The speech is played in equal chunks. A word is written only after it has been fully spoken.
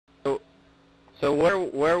So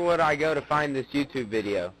where would I go to find this YouTube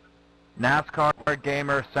video? NASCAR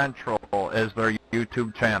Gamer Central is their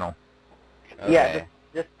YouTube channel. Okay. Yeah,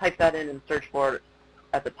 just type that in and search for it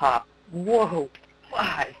at the top. Whoa,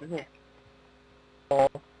 5 minutes. Oh,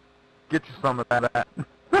 get you some of that.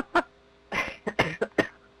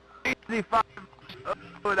 85.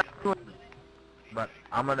 But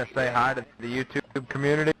I'm gonna say hi to the YouTube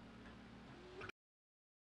community.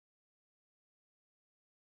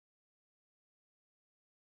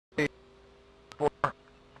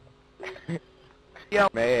 Yo,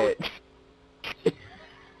 man.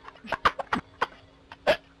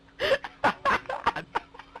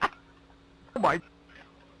 Oh my!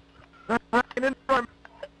 Oh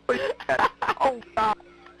God!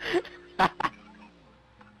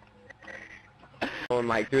 Going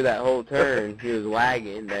like through that whole turn, he was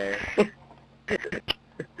lagging there.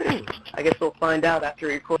 I guess we'll find out after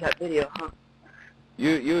we record that video, huh?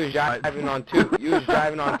 You was driving on two. You was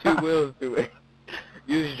driving on 2 wheels through it.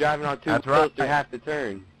 You was driving on 2 That's wheels right. through half the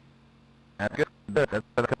turn. That's good. That's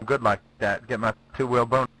good like that. Get my 2-wheel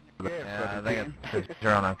bonus. Yeah, I think it's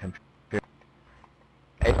on a computer.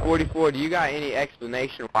 Hey, 44, do you got any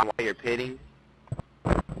explanation why you're pitting?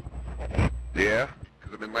 Yeah,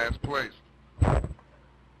 because I'm in last place.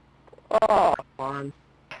 Oh, fun.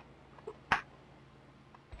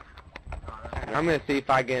 I'm gonna see if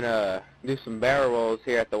I can do some barrel rolls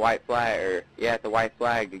here at the white flag, or at the white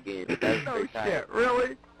flag again. That's Oh pretty tight. shit!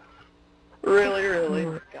 Really? Really?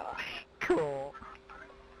 Gosh. Cool.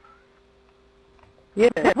 Yeah,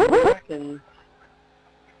 I can...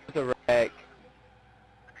 It's a wreck.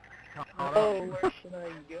 Oh, where should I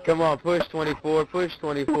go? Come on, push 24, push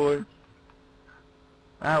 24.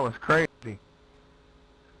 That was crazy,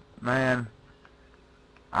 man.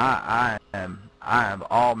 I am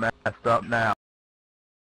all messed up now.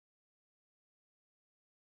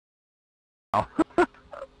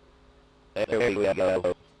 There we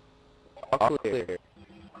go. All clear.